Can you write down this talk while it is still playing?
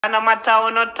No matter how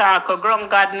no talk, Grung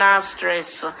God not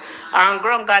stress. And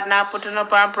Grung God not putting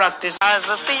up on practice. As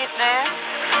you see it there.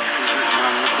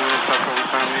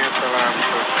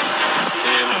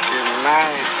 Looking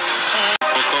nice.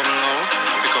 I'll come now,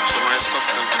 pick up some of my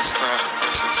stuff and start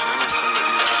process. Understand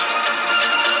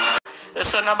the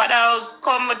So nobody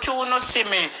come to no see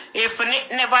me. If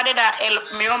never did I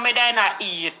help me, or me da not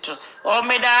eat, or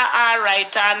me da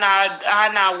alright and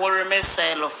I worry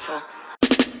myself.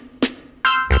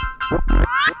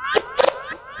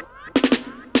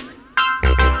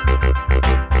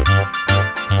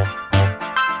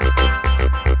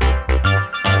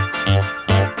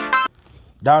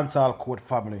 Dancehall Code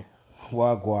family,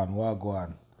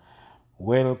 wagwan.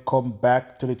 Welcome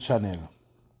back to the channel.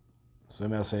 So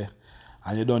may I say,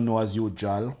 and you don't know as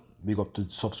usual, big up to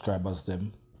the subscribers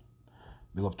them.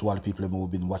 Big up to all the people who have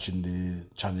been watching the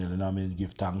channel, you know what I mean,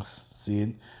 give thanks,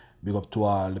 seeing. Big up to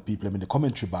all the people in the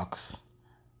commentary box.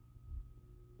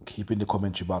 Keeping the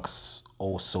commentary box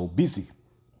also busy.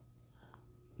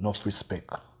 Enough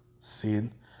respect,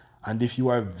 seeing. And if you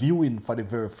are viewing for the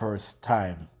very first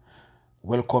time,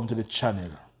 welcome to the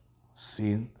channel.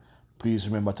 Seeing, please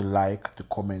remember to like, to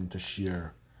comment, to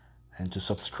share, and to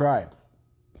subscribe.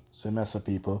 So mess up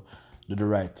people, do the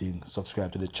right thing,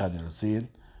 subscribe to the channel. Seeing,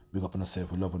 big up on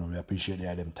yourself, we love them, we appreciate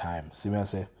them time. See me I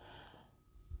say?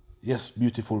 Yes,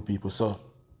 beautiful people. So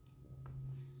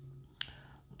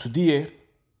today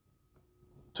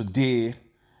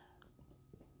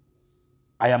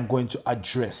I am going to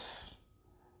address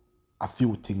a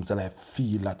few things that I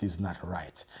feel that is not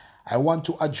right. I want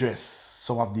to address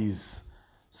some of these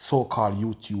so-called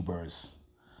YouTubers.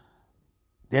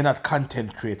 They're not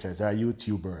content creators, they're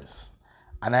YouTubers.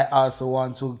 And I also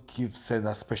want to send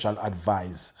a special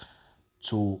advice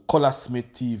to Color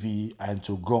Smith TV and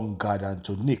to Grung God and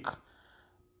to Nick.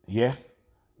 Yeah?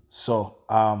 So,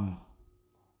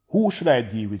 who should I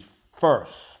deal with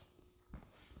first?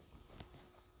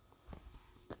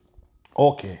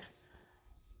 Okay.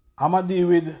 I'm going to deal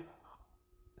with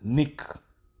Nick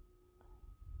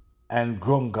and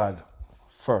Grung God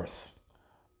first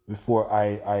before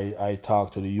I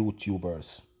talk to the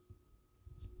YouTubers.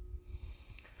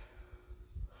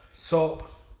 So,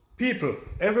 people,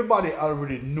 everybody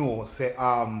already know, say,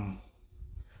 Grung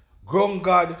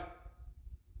God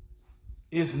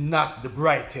is not the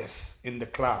brightest in the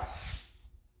class,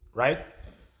 right?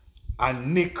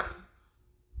 And Nick,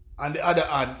 on the other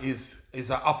hand, is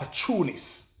an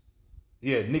opportunist.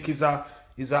 Yeah, Nick is an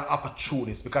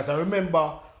opportunist, because I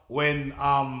remember when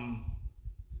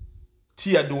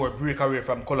Theodore break away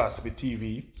from Color Smith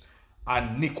TV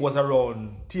and Nick was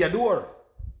around Theodore.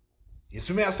 You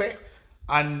see me I say?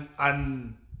 And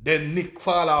then Nick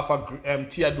fall off of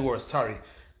Theodore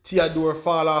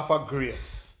fall off of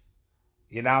Grace.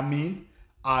 You know what I mean?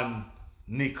 And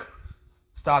Nick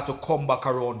start to come back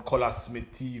around Color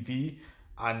Smith TV,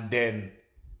 and then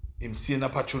him see an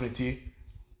opportunity,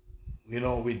 you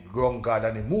know, with Grung God,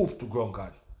 and he moved to Grung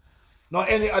God. Now,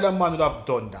 any other man would have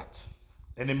done that.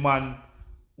 Any man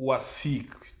who was seek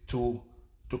to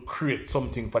create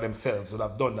something for themselves would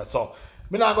have done that. So,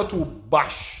 I'm not going to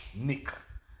bash Nick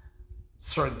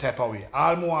certain type of way.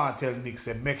 All I want to tell Nick,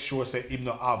 say, make sure say him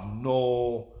not have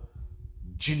no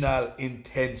general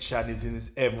intention is in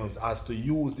his heavens as to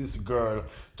use this girl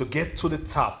to get to the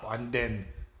top and then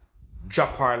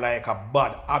drop her like a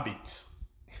bad habit.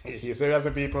 You see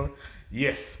what people?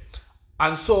 Yes.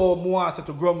 And so I said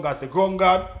to Grung God, say, Grung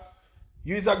God,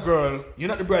 you is a girl, you're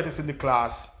not the brightest in the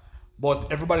class,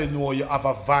 but everybody know you have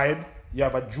a vibe, you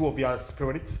have a jovial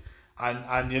spirit,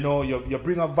 and you know, you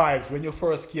bring a vibe. When you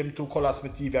first came to Color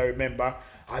Smith TV, I remember,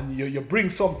 and you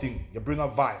bring something, you bring a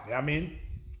vibe, you know what I mean?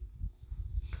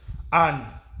 And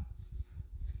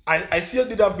I see you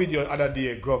did a video the other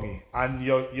day, Grungy, and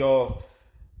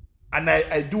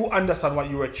I do understand what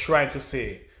you were trying to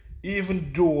say,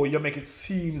 even though you make it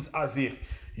seem as if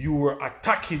you were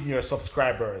attacking your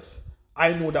subscribers.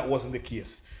 I know that wasn't the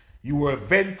case. You were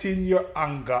venting your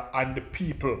anger on the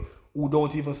people who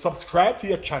don't even subscribe to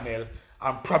your channel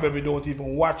and probably don't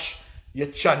even watch your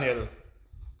channel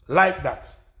like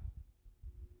that.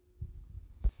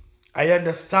 I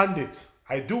understand it.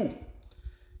 I do.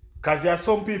 Because there are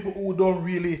some people who don't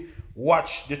really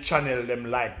watch the channel them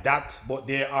like that, but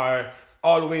they are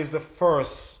always the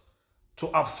first to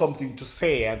have something to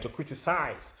say and to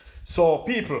criticize. So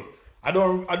people, I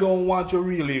don't want to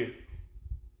really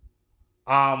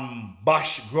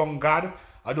bash Grung God.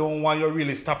 I don't want you to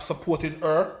really stop supporting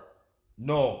her.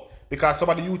 No. Because some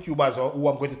of the YouTubers who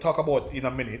I'm going to talk about in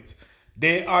a minute,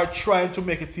 they are trying to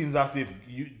make it seem as if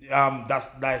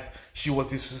that she was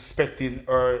disrespecting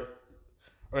her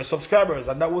subscribers,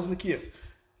 and that wasn't the case.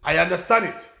 I understand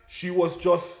it. She was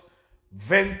just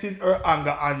venting her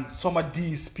anger on some of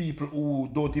these people who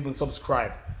don't even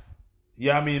subscribe.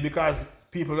 Yeah, I mean, because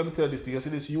people, let me tell you this thing. You see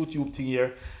this YouTube thing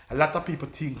here, a lot of people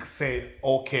say,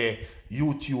 okay,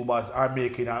 YouTubers are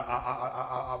making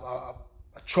a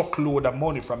truckload of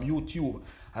money from YouTube.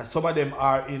 And some of them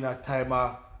are in a time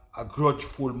of a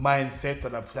grudgeful mindset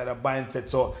and a kind of mindset.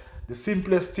 So the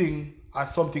simplest thing,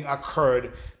 as something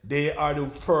occurred, they are the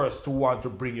first to want to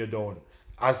bring you down.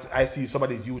 As I see some of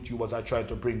these YouTubers are trying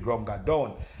to bring Grung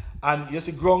down. And you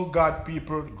see, Grung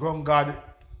people, Grung,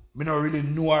 me not really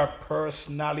know her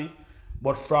personally,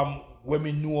 but from when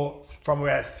me know, from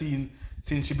where I've seen,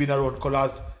 since she been around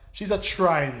colors, she's a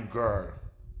trying girl.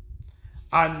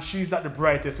 And she's not the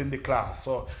brightest in the class.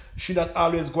 So she's not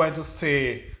always going to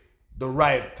say the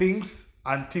right things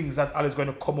and things that always going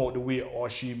to come out the way or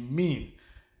she mean.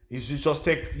 It's just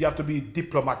you have to be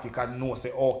diplomatic and know,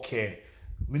 say, okay,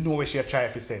 we know what she's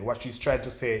trying to say. What she's trying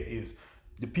to say is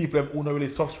the people who don't really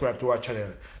subscribe to her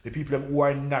channel, the people who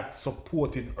are not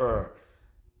supporting her,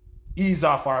 ease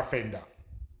off her offender.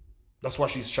 That's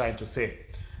what she's trying to say.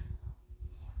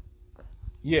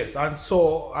 Yes, and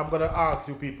so I'm going to ask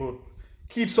you people,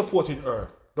 keep supporting her.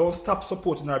 Don't stop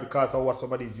supporting her because of what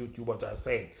some of these YouTubers are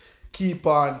saying. Keep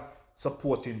on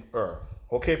supporting her.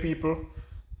 Okay, people?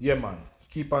 Yeah, man.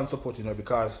 Keep on supporting her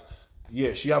because,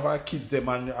 yeah, she have her kids them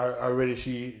and already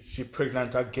she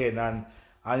pregnant again. And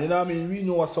you know what I mean? We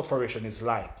know what separation is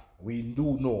like. We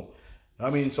do know. I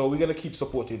mean, so we're going to keep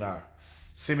supporting her.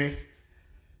 See me?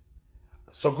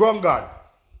 So, Grung,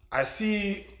 I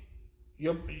see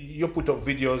you put up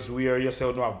videos where you say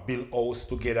you have build house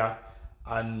together.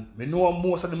 And we know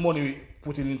most of the money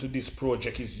putting into this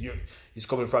project is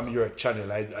coming from your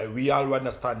channel. We all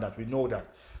understand that. We know that.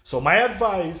 So my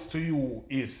advice to you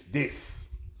is this.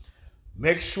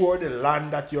 Make sure the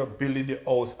land that you're building the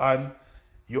house on,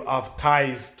 you have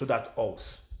ties to that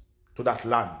house. To that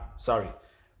land. Sorry.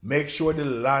 Make sure the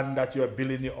land that you're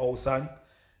building the house on,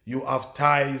 you have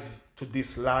ties to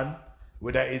this land.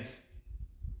 Whether it's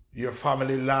your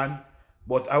family land.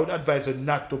 But I would advise you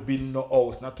not to build no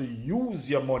house, not to use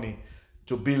your money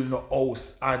to build no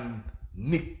house on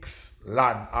Nick's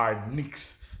land or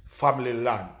Nick's family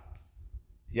land.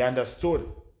 You understood?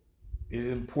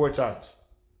 It's important.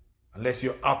 Unless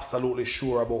you're absolutely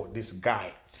sure about this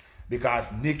guy.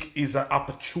 Because Nick is an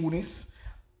opportunist.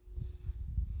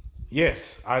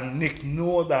 Yes, and Nick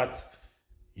know that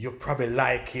you probably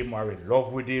like him or in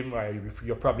love with him or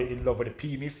you're probably in love with the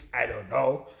penis. I don't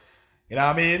know. You know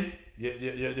what I mean?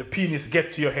 The penis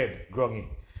get to your head, Grungy.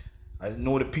 I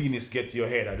know the penis get to your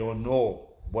head. I don't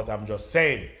know. But I'm just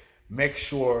saying, make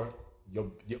sure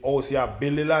the house you are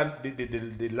building land,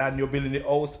 the land you're building the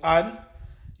house on,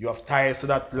 you have ties to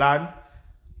that land.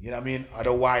 You know what I mean?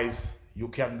 Otherwise, you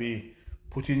can be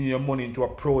putting your money into a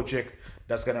project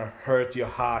that's going to hurt your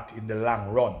heart in the long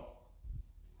run.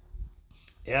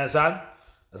 You understand?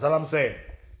 That's all I'm saying.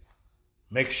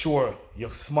 Make sure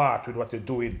you're smart with what you're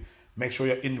doing. Make sure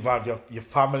you involve your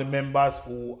family members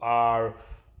who are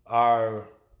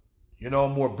you know,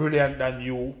 more brilliant than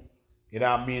you. You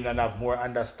know what I mean? And have more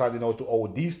understanding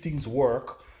how these things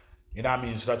work. You know what I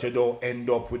mean? So that you don't end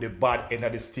up with the bad end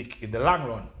of the stick in the long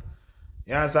run.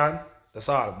 You understand? That's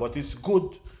all. But it's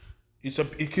good.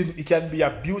 It can be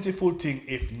a beautiful thing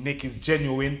if Nick is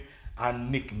genuine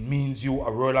and Nick means you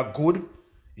a roll of good.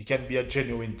 It can be a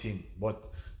genuine thing. But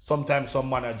sometimes some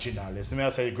man are journalists. Let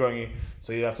me say Grungy,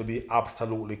 so you have to be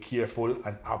absolutely careful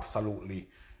and absolutely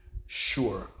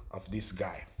sure of this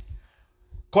guy.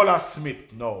 Collar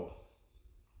Smith, no.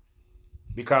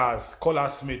 Because Collar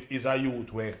Smith is a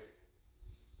youth where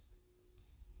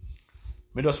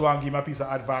I just want to give him a piece of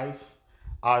advice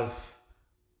as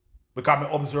because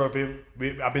I observe him.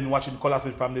 I've been watching Collar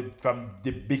Smith from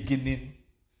the beginning,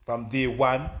 from day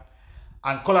one.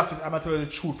 And Collar Smith, I'm going to tell you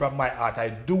the truth from my heart. I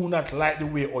do not like the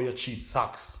way all you treat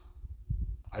Socks.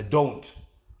 I don't.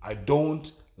 I don't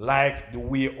like the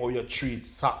way all you treat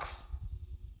Socks.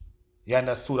 You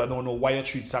understood? I don't know why you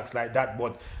treat Socks like that,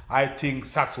 but I think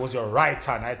Socks was your right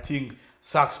hand. I think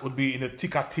Socks would be in the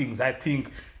thick of things. I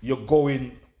think you're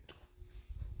going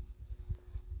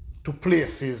to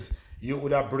places you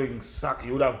would have bring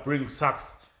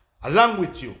Socks along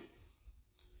with you.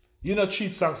 You don't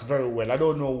treat Socks very well. I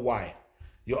don't know why.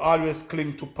 You always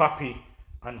cling to Papi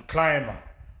and Climber,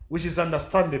 which is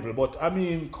understandable. But I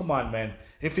mean, come on, man.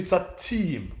 If it's a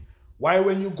team, why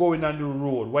when you going on the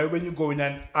road, why when you going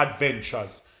on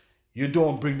adventures, you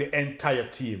don't bring the entire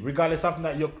team? Regardless of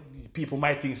that, people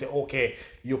might think, say, okay,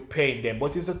 you're paying them.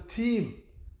 But it's a team.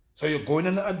 So you're going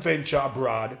on an adventure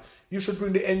abroad, you should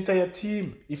bring the entire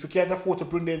team. If you can't afford to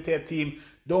bring the entire team,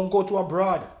 Don't go to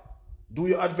abroad. Do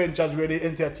your adventures where the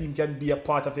entire team can be a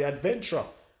part of the adventure.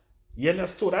 You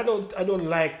understood? I don't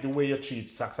like the way you treat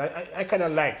Sax. I kind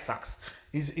of like Sax.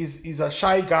 He's a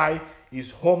shy guy.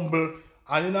 He's humble.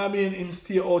 And you know what I mean? Him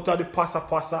stay out of the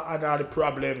passa and all the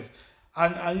problems.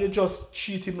 And you just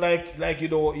treat him like you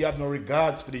know, you have no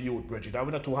regards for the youth, Bridget.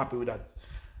 I'm not too happy with that.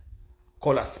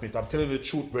 Collar Smith, I'm telling you the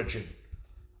truth, Bridget.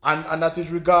 And that is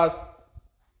regards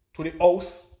to the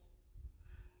house.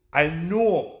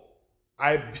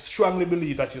 I strongly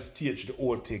believe that you staged the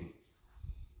whole thing.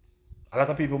 A lot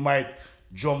of people might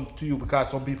jump to you because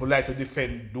some people like to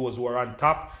defend those who are on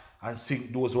top and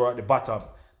sink those who are at the bottom.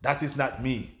 That is not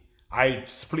me. I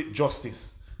split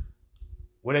justice.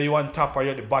 Whether you're on top or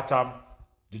you're at the bottom,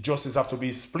 the justice have to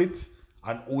be split,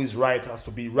 and who is right has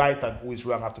to be right and who is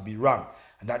wrong has to be wrong.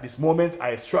 And at this moment,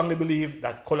 I strongly believe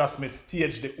that Collar Smith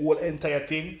staged the whole entire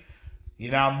thing,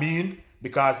 you know what I mean?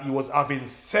 Because he was having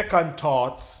second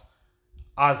thoughts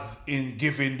as in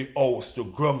giving the house to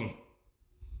Grungy.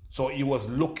 So he was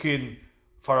looking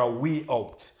for a way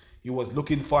out. He was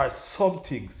looking for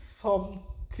something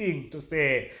to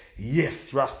say,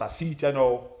 yes, Rasta, see it, you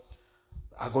know,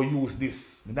 I'm going to use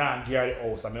this. I'm not going to the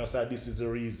house. I'm going to say this is the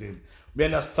reason. We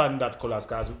understand that, Colors,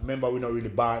 because remember, we're not really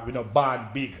born, we're not born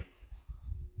big.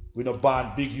 We're not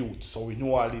born big youth, so we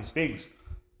know all these things.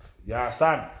 You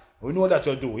understand? We know that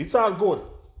you do. It's all good.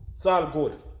 It's all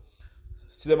good.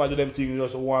 Still, them do them things.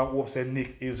 Just want hope say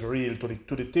Nick is real to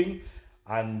the thing,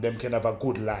 and them can have a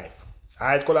good life.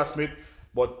 Alright, Collar Smith,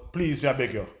 but please, me I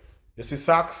beg you. You see,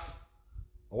 Sax,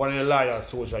 one of the loyal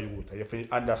soldier youth. You have to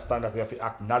understand that. You have to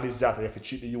acknowledge that. You have to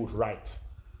treat the youth right.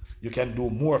 You can do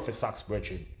more for Sax,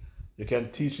 brethren. You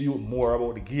can teach the youth more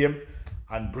about the game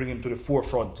and bring him to the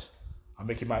forefront and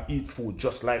make him eat food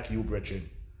just like you, brethren.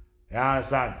 You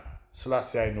understand? So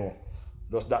last year I know.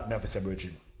 Just that me have to say,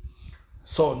 brethren.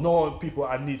 So now people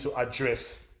I need to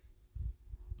address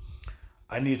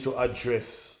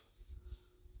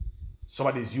some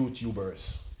of these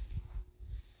YouTubers.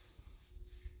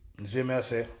 You see me I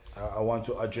say? I want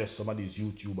to address some of these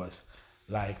YouTubers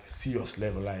like serious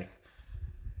level. Like,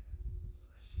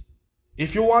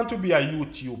 if you want to be a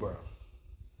YouTuber,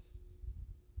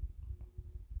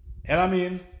 and I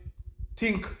mean,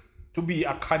 think to be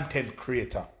a content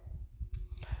creator.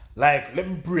 Like, let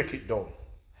me break it down.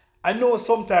 I know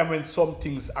sometimes when some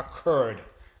things occurred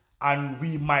and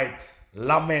we might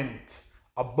lament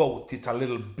about it a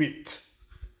little bit.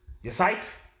 You see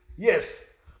it? Yes.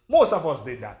 Most of us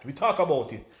did that. We talk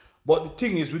about it. But the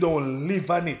thing is, we don't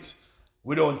live on it.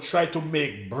 We don't try to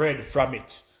make bread from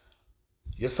it.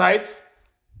 You see it?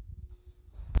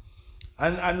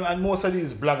 And most of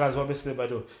these bloggers, obviously,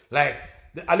 like,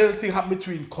 a little thing happened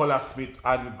between Collar Smith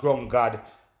and Grung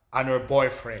and her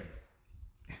boyfriend.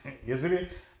 You see me?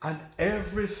 And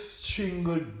every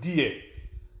single day,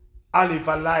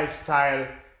 Oliver Lifestyle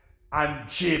and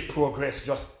J Progress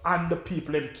just under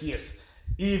people in case.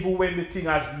 Even when the thing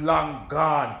has long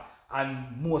gone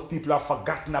and most people have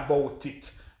forgotten about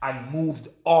it and moved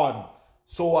on.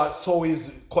 So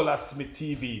is Collar Smith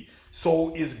TV.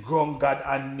 So is Grungad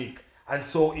and Nick. And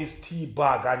so is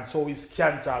T-Bag. And so is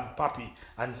Cantor and Papi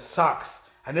and Sax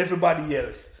and everybody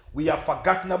else. We have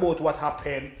forgotten about what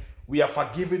happened. We have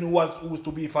forgiven who's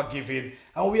to be forgiven.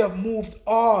 And we have moved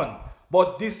on.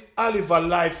 But this Oliver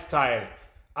Lifestyle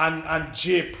and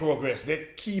J Progress, they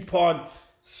keep on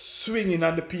swinging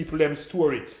on the people them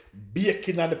story,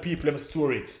 baking on the people them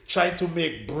story, trying to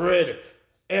make bread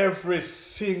every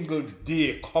single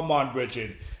day. Come on,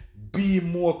 brethren. Be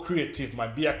more creative,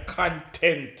 man. Be a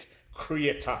content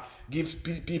creator. Give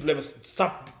people them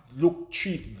stop look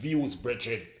cheap views,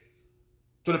 brethren.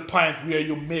 To the point where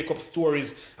you make up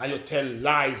stories and you tell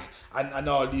lies and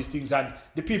all these things, and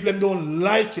the people them don't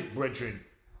like it, brethren.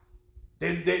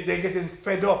 They're getting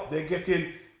fed up. They're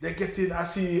getting. I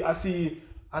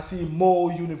see Mo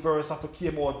Universe after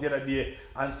came out the other day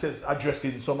and says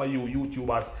addressing some of you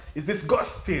YouTubers. It's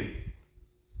disgusting.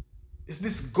 It's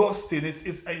disgusting.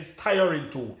 It's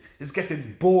tiring too. It's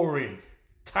getting boring,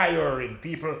 tiring.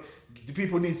 The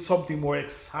people need something more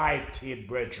exciting,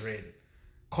 brethren.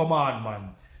 Come on,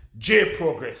 man. J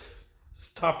Progress,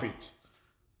 stop it.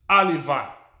 Oliver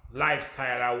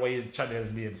Lifestyle, our channel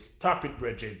name, stop it,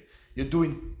 brethren. You're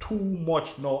doing too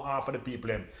much now after the people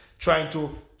them. Trying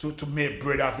to make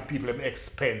bread off the people them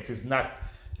expense. It's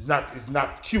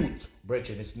not cute,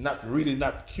 brethren. It's really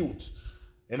not cute.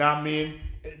 And I mean,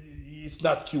 it's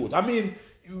not cute. I mean,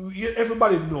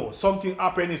 everybody knows something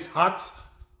happened is hot,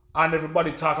 and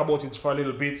everybody talk about it for a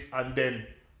little bit, and then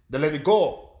they let it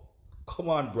go. Come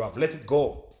on, bruv, let it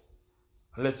go.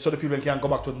 So the people can go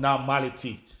back to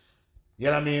normality. You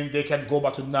know what I mean? They can go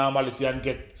back to normality and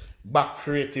get back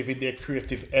creative in their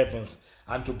creative heavens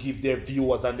and to give their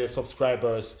viewers and their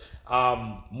subscribers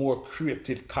more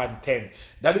creative content.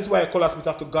 That is why Color Smith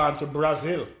have to go on to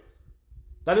Brazil.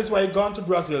 That is why he gone to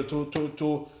Brazil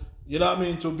to you know what I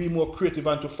mean, to be more creative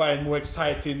and to find more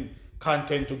exciting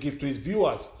content to give to his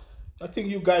viewers. I think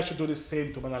you guys should do the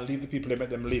same to man and leave the people and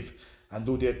let them live and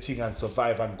do their thing and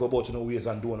survive and go about in no ways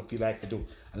and do what feel like they do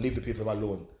and leave the people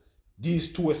alone.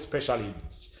 These two especially,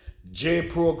 J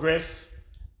Progress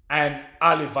and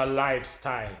Oliver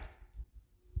Lifestyle.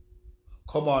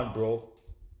 Come on, bro.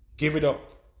 Give it up.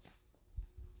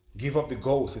 Give up the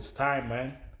ghost. It's time,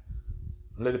 man.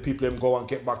 Let the people them go and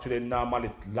get back to their normal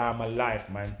life,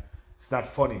 man. It's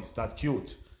not funny. It's not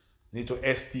cute. You need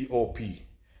to STOP.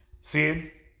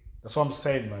 See? That's what I'm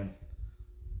saying, man.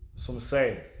 That's what I'm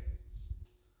saying.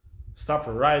 Stop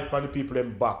right on the people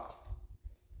them back.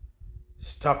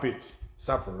 Stop it.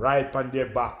 Stop right on their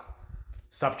back.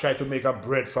 Stop trying to make a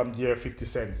bread from their 50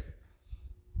 cents.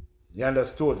 You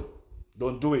understood?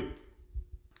 Don't do it.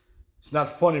 It's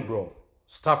not funny, bro.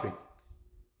 Stop it.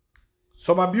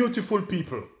 Some are beautiful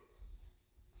people.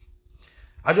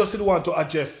 I just didn't want to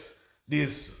address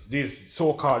these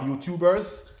so-called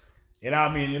YouTubers. You know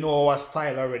what I mean? You know our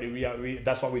style already. We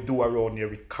that's what we do around here.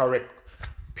 We correct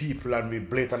people and we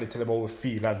blatantly tell them how we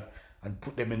feel and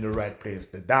put them in the right place.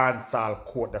 The dancehall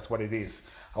court, that's what it is.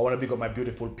 I want to big up my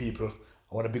beautiful people.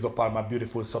 I want to big up all my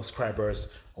beautiful subscribers.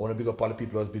 I want to big up all the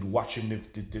people who've been watching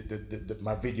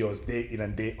my videos day in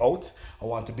and day out. I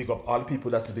want to big up all the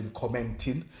people that's been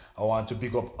commenting. I want to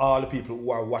big up all the people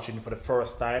who are watching for the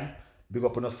first time. Big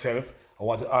up on yourself. I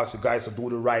want to ask you guys to do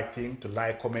the right thing, to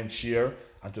like, comment, share,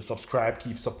 and to subscribe.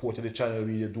 Keep supporting the channel.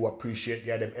 We really do appreciate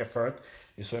them effort.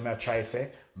 You see what I try to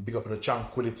say? Big up on the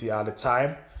tranquility all the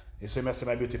time. You see what I say,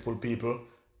 my beautiful people?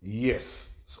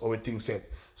 Yes, that's everything said.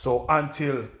 So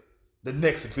until the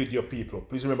next video, people,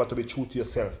 please remember to be true to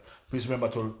yourself. Please remember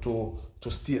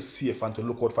to stay safe and to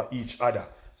look out for each other.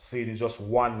 Saying it's just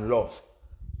one love.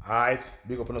 Alright?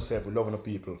 Big up on yourself, we love on the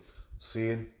people.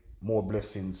 Saying more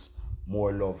blessings,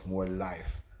 more love, more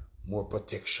life, more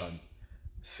protection.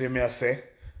 See me I say,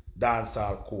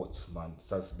 dancehall quotes, man. This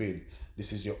has been,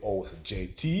 this is your host,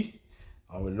 JT.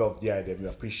 And we love the item, we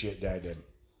appreciate the item.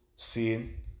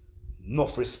 Saying,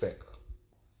 enough respect.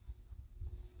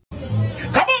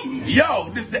 Come on, yo,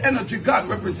 this is the energy God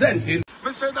representing.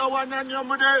 Me say the one and your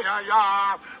mother,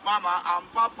 yeah, mama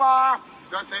and papa.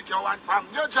 Just take your one from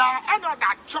your jar and not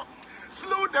that chop.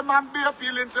 Slew them and bare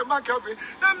feelings in my carry.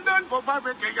 Them done for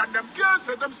poverty and them girls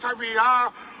say them sorry,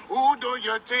 yeah. Who do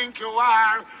you think you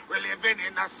are? We're living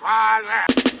in a small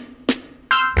world.